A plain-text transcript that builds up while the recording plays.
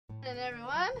And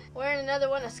everyone, wearing another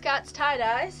one of Scott's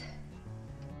tie-dyes.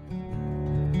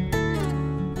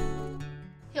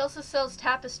 He also sells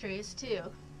tapestries too.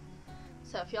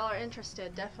 So if y'all are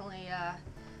interested, definitely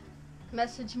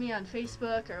message me on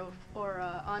Facebook or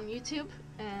on YouTube,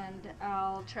 and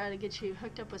I'll try to get you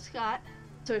hooked up with Scott.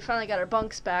 So we finally got our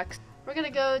bunks back. We're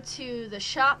gonna go to the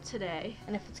shop today,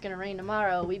 and if it's gonna rain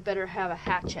tomorrow, we better have a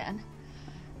hatch in.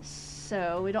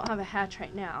 So we don't have a hatch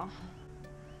right now.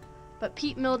 But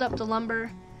Pete milled up the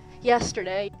lumber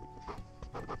yesterday.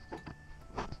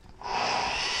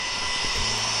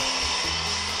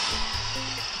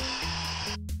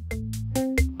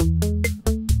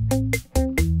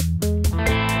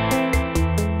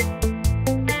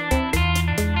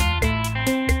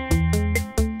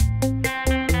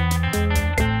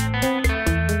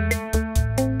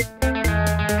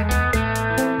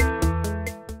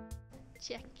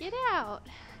 Check it out.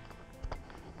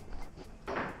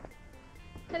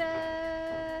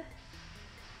 Ta-da!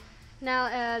 Now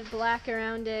I'll add black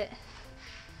around it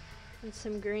and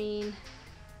some green.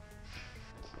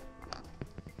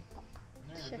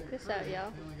 Check this out,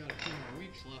 y'all. We only got a few more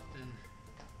weeks left in.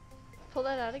 Pull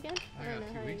that out again? I got a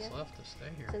few weeks left to stay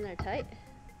here. It's in there tight.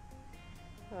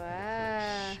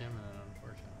 Wow. Shimming it,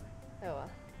 unfortunately. Oh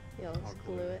well. You'll just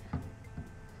glue it.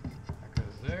 That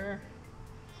goes there.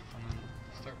 And then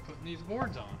start putting these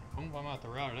boards on. I'm gonna have to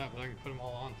route it out, but I can put them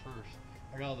all on first.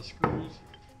 I got all the screws.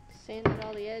 Sanded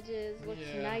all the edges. Looks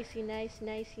Yeah. nicey. My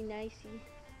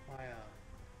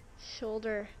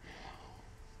Shoulder.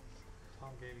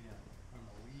 Tom gave me a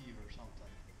weave or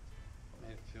something.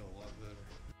 Made it feel a lot better.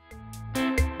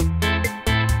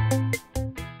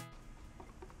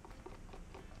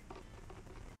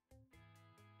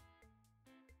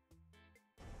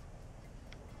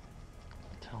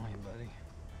 Tell me, buddy.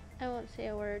 I won't say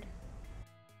a word.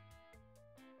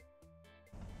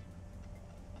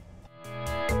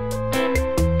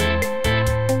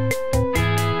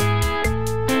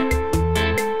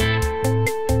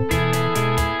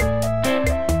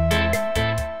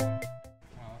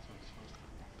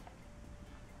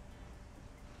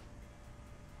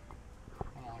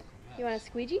 You want a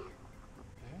squeegee? Yeah.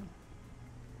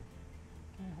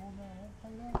 Can you hold that up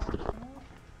like that?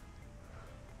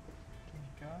 You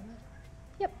got it?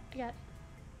 Yep, I got it.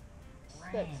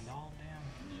 Rained all damn.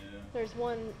 Yeah. There's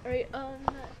one right on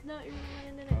not your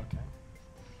hand in it. Okay.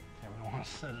 Yeah, we don't want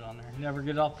to set it on there. Never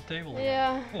get it off the table.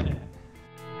 Yeah.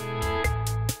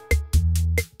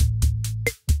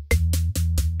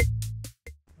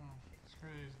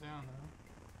 Screws down though.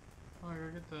 Oh, I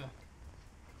gotta get the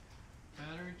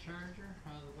battery charger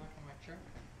out of the back of my truck.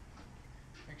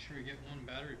 Make sure we get one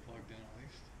battery plugged in at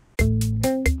least.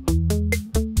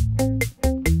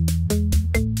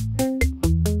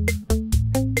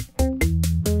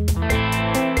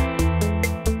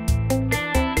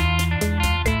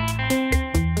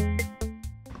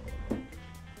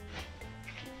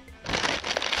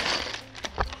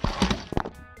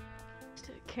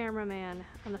 Cameraman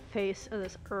on the face of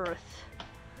this earth.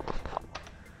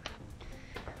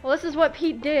 Well, this is what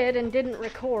Pete did and didn't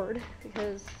record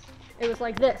because it was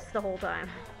like this the whole time.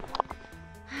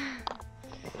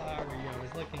 Sorry, I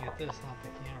was looking at this, not the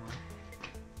camera.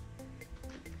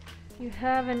 You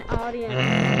have an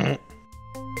audience.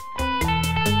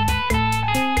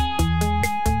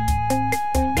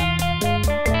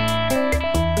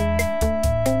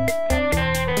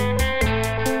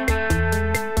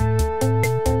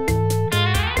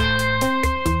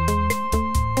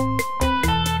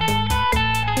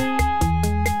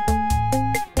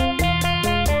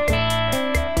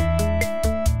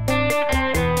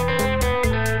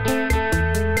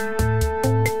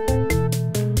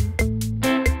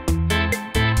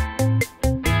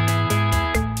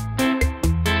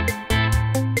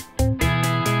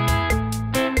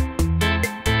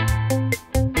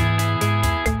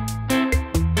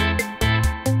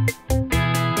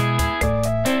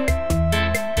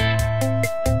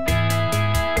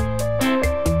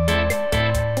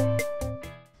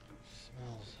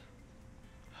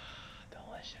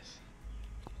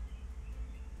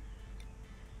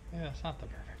 Yeah, it's not the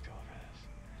perfect tool for this.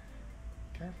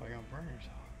 Careful, you're gonna burn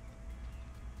yourself.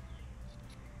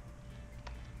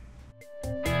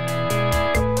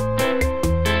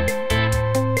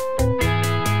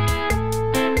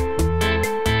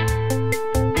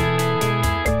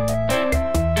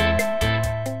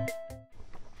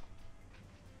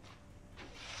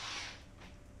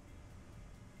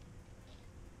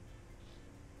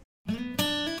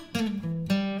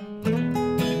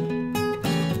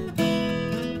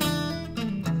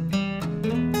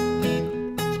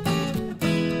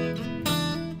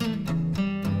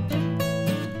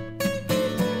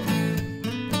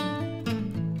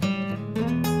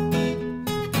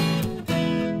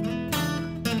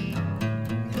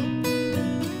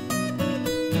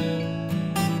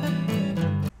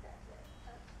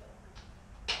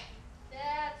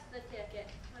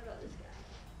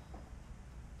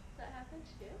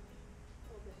 too.